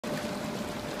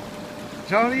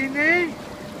Charlie in there?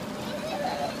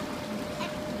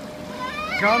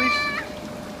 Charlie's...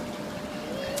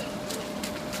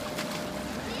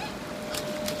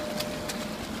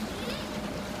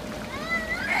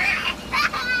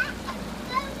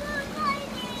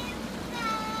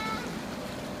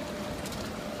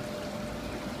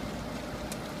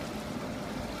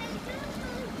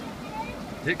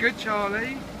 Is it good,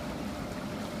 Charlie?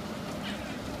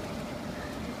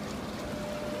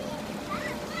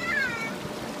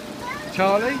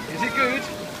 Charlie, is it good?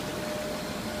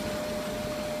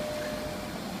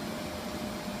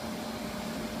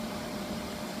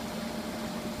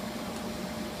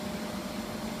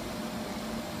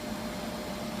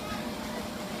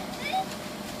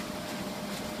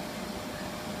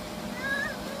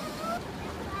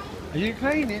 Are you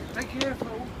cleaning? Be careful.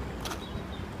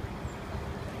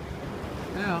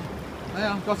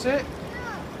 There, got it?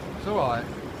 It's alright.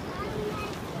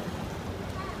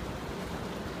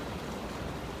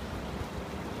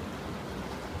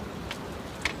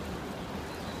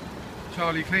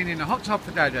 Charlie cleaning the hot tub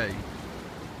for Daddy.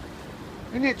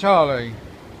 Isn't it, Charlie?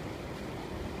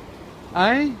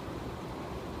 Eh?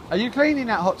 Are you cleaning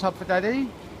that hot tub for Daddy?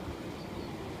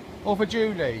 Or for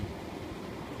Julie?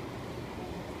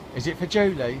 Is it for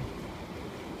Julie?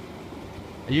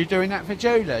 Are you doing that for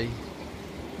Julie?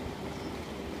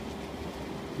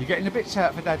 You getting the bits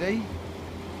out for Daddy?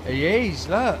 He is,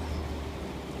 look.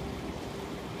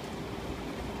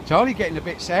 Charlie getting the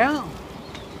bits out.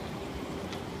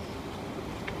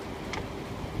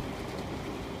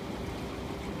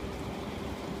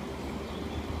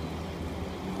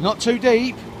 Not too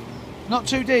deep. Not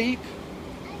too deep.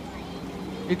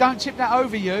 You don't tip that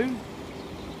over you.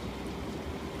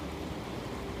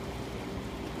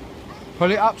 Pull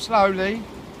it up slowly.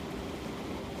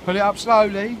 Pull it up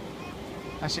slowly.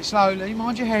 That's it, slowly.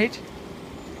 Mind your head.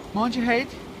 Mind your head.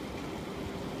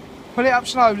 Pull it up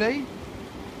slowly.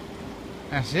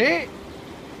 That's it.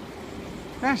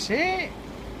 That's it.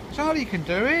 Charlie can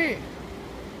do it.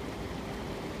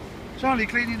 Charlie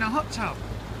cleaning the hot tub.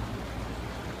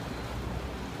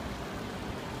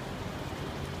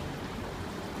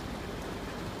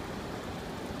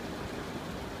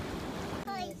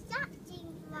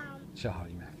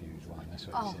 Charlie Matthews won, that's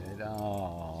what he said.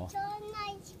 Oh. It's a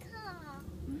nice car.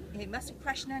 It must have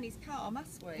crashed down his car,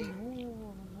 must we?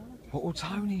 What will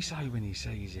Tony say when he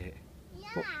sees it?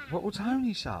 Yeah. What will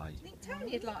Tony say? I think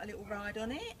Tony would like a little ride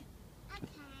on it.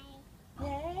 Okay. Yeah?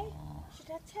 Oh.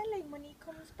 Should I tell him when he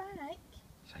comes back?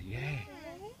 Say yeah.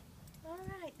 Yeah?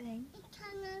 Alright then. It's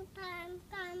gonna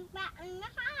come back in the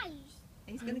house.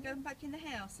 He's going to go back in the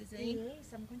house, is He he?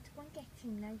 is. I'm going to go and get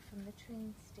him now from the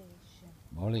train station.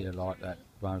 Molly will like that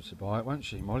motorbike, won't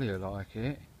she? Molly will like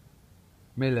it.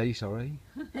 Millie, sorry.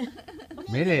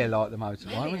 Millie will like the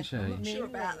motorbike, won't she? I'm not sure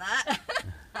about that.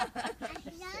 I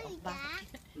know that.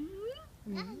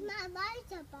 That's my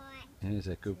motorbike. He's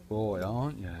a good boy,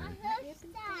 aren't you? What's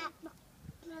that?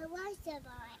 My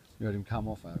motorbike. You had him come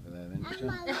off over there then, did And you?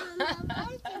 my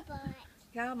motorbike.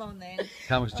 Come on then.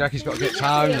 Come on, Jackie's got to get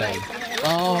Tony.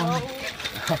 Oh.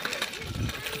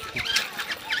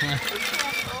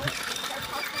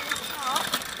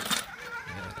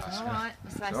 Alright,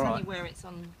 so that's all right. only where it's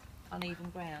on uneven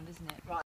ground, isn't it? Right.